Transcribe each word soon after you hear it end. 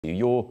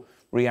Your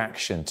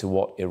reaction to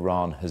what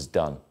Iran has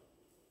done?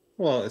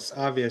 Well, it's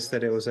obvious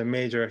that it was a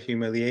major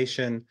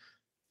humiliation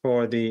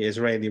for the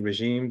Israeli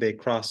regime. They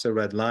crossed the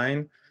red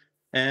line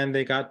and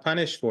they got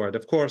punished for it.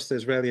 Of course, the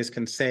Israelis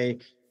can say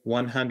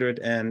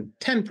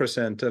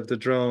 110% of the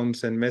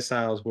drones and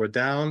missiles were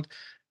downed.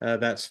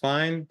 That's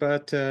fine,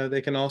 but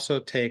they can also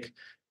take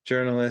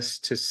journalists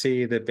to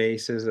see the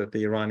bases that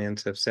the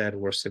Iranians have said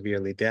were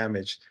severely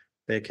damaged.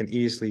 They can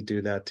easily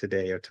do that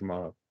today or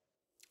tomorrow.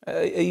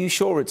 Are you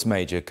sure it's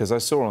major? Because I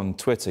saw on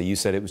Twitter you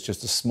said it was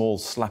just a small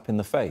slap in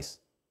the face.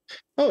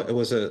 Oh, it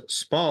was a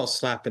small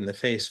slap in the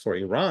face for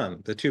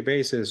Iran. The two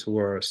bases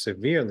were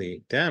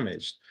severely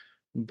damaged,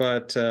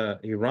 but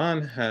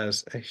Iran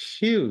has a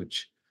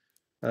huge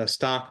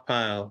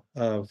stockpile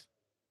of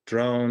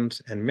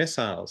drones and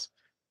missiles,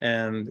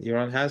 and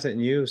Iran hasn't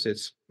used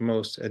its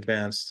most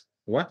advanced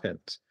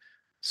weapons.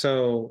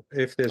 So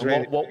if the And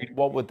Israeli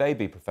what would they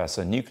be,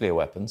 Professor? Nuclear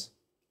weapons?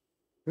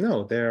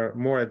 No, they're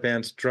more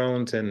advanced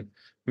drones and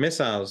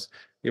missiles.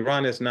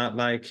 Iran is not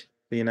like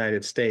the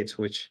United States,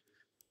 which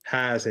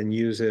has and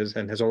uses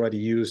and has already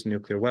used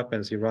nuclear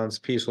weapons. Iran's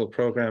peaceful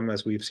program,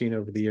 as we've seen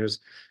over the years,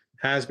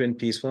 has been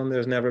peaceful, and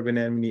there's never been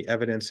any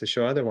evidence to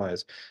show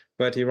otherwise.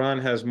 But Iran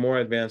has more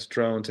advanced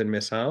drones and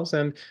missiles,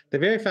 and the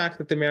very fact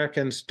that the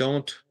Americans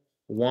don't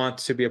want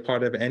to be a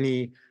part of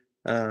any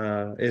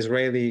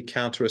Israeli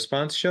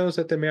counter-response shows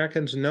that the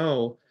Americans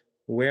know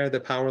where the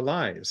power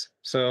lies.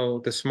 So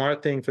the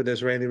smart thing for the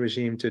Israeli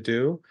regime to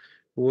do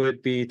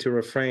would be to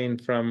refrain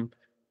from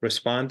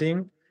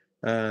responding.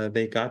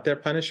 They got their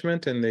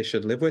punishment and they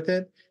should live with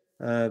it.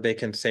 They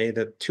can say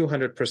that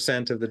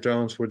 200% of the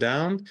drones were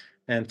down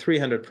and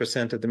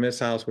 300% of the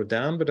missiles were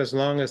down, but as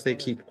long as they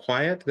keep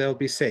quiet, they'll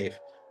be safe.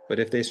 But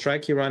if they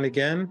strike Iran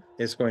again,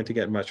 it's going to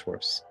get much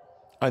worse.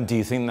 And do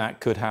you think that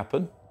could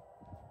happen?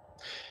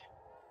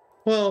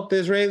 Well, the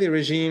Israeli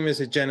regime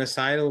is a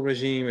genocidal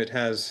regime. It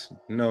has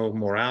no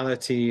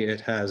morality. It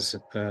has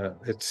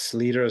its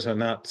leaders are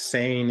not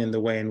sane in the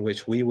way in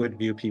which we would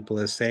view people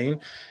as sane.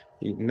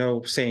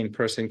 No sane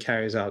person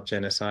carries out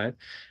genocide.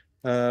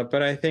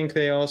 But I think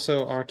they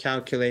also are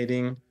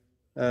calculating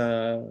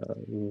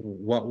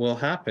what will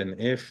happen.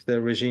 If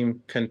the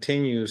regime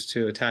continues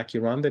to attack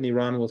Iran, then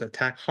Iran will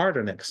attack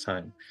harder next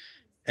time.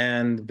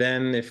 And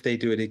then if they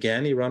do it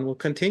again, Iran will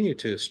continue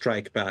to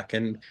strike back.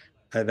 And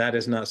that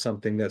is not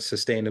something that's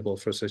sustainable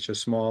for such a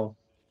small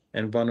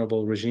and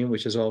vulnerable regime,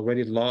 which is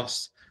already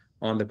lost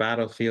on the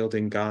battlefield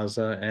in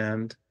Gaza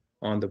and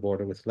on the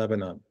border with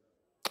Lebanon.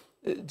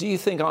 Do you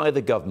think either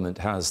government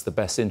has the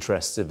best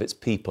interests of its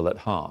people at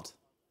heart?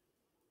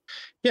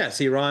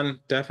 Yes, Iran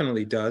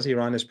definitely does.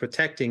 Iran is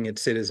protecting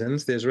its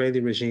citizens. The Israeli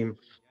regime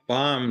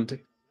bombed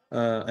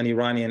an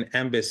Iranian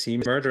embassy,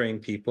 murdering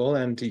people,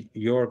 and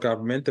your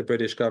government, the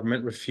British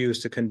government,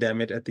 refused to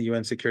condemn it at the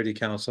UN Security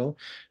Council.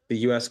 The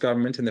US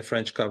government and the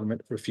French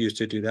government refused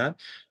to do that.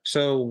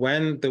 So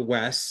when the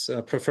West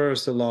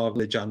prefers the law of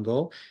the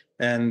jungle,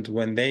 and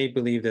when they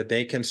believe that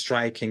they can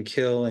strike and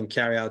kill and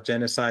carry out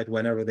genocide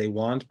whenever they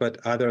want, but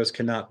others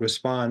cannot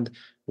respond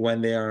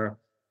when they're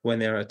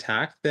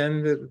attacked,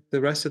 then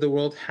the rest of the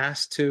world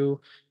has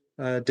to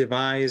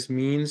devise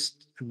means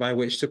by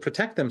which to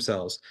protect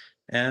themselves.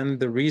 And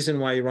the reason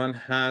why Iran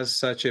has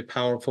such a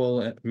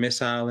powerful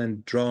missile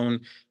and drone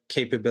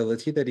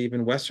capability that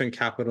even Western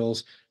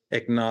capitals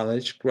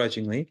acknowledge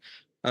grudgingly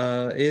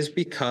is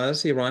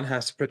because Iran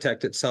has to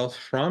protect itself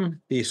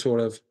from these sort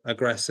of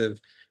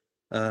aggressive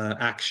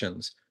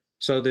actions.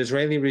 So the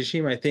Israeli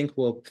regime, I think,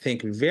 will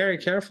think very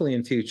carefully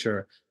in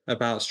future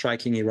about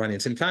striking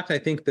Iranians. In fact, I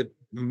think the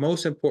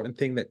most important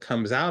thing that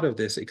comes out of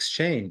this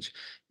exchange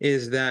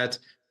is that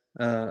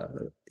uh,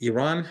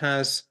 Iran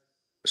has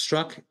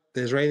struck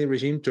the Israeli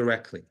regime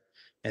directly.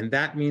 And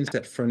that means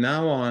that from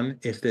now on,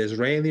 if the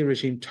Israeli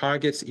regime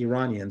targets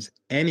Iranians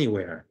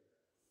anywhere,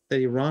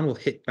 that Iran will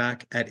hit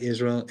back at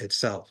Israel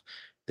itself.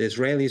 The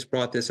Israelis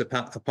brought this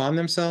upon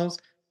themselves,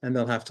 and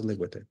they'll have to live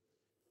with it.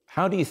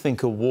 How do you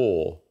think a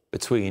war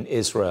between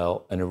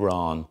Israel and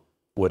Iran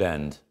would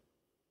end?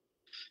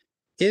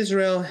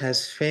 Israel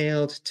has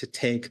failed to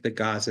take the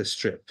Gaza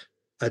Strip,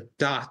 a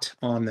dot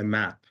on the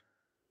map.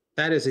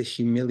 That is a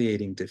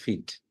humiliating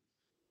defeat.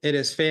 It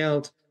has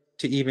failed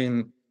to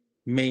even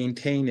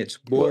maintain its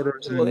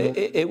borders Well, in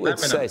it would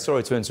say, Lebanon.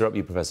 sorry to interrupt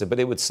you, Professor, but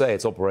it would say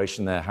its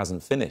operation there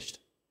hasn't finished.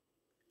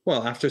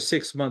 Well, after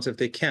 6 months, if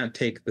they can't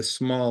take the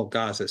small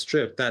Gaza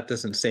Strip, that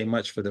doesn't say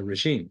much for the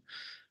regime.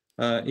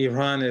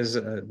 Iran is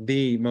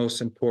the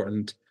most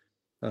important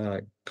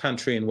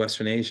country in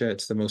Western Asia.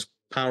 It's the most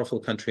powerful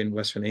country in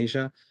Western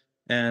Asia.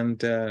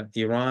 And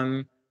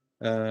Iran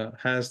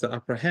has the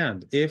upper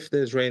hand. If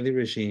the Israeli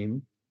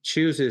regime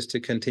chooses to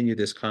continue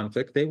this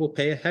conflict, they will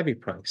pay a heavy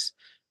price.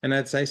 And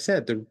as I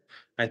said,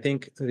 I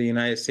think the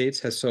United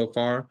States has so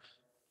far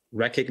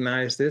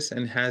recognized this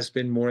and has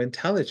been more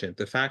intelligent.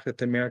 The fact that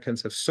the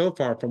Americans have so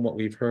far, from what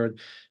we've heard,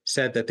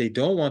 said that they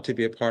don't want to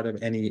be a part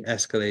of any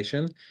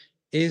escalation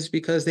is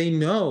because they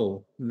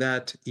know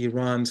that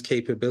Iran's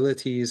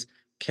capabilities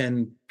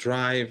can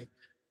drive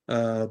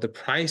the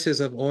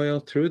prices of oil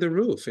through the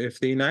roof. If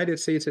the United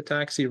States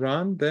attacks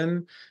Iran,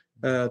 then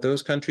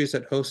those countries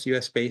that host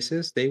U.S.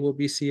 bases, they will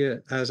be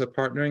seen as a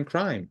partner in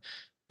crime.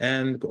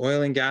 And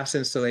oil and gas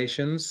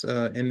installations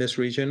in this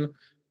region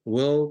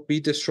will be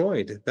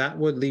destroyed. That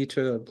would lead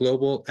to a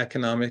global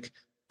economic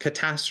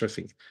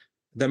catastrophe.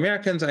 The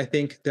Americans, I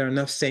think there are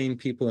enough sane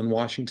people in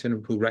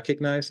Washington who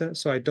recognize that,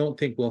 so I don't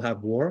think we'll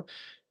have war.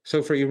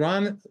 So for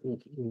Iran,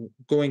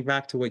 going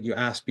back to what you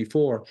asked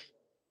before,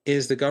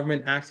 is the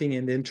government acting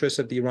in the interest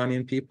of the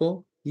Iranian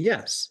people?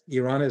 Yes.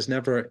 Iran has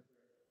never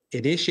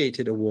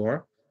initiated a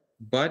war,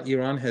 but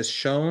Iran has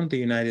shown the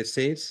United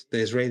States, the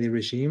Israeli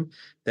regime,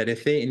 that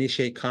if they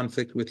initiate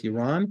conflict with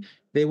Iran,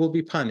 they will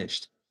be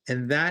punished.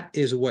 And that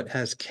is what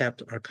has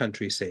kept our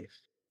country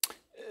safe.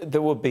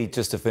 There would be,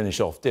 just to finish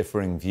off,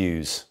 differing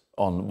views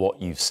on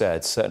what you've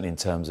said, certainly in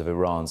terms of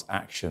Iran's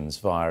actions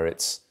via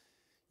its,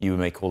 you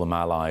may call them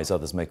allies,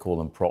 others may call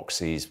them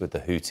proxies, with the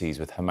Houthis,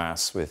 with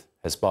Hamas, with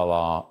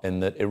Hezbollah, in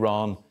that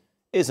Iran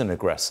is an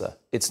aggressor.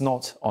 It's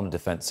not on a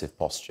defensive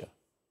posture.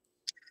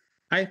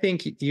 I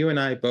think you and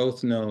I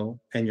both know,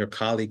 and your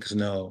colleagues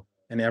know,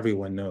 and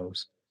everyone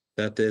knows,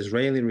 that the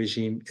Israeli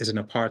regime is an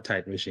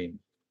apartheid regime.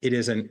 It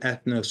is an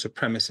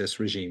ethno-supremacist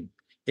regime.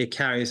 It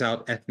carries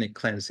out ethnic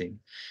cleansing,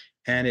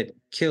 and it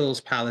kills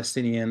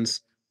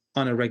Palestinians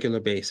on a regular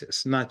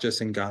basis, not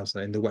just in Gaza,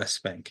 in the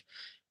West Bank.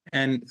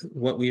 And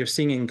what we are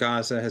seeing in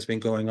Gaza has been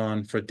going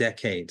on for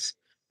decades.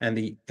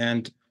 And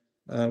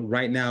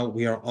right now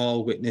we are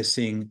all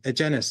witnessing a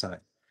genocide.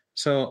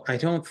 So I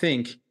don't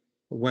think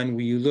when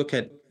you look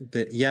at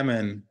the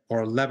Yemen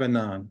or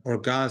Lebanon or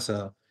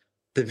Gaza,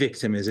 the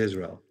victim is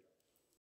Israel.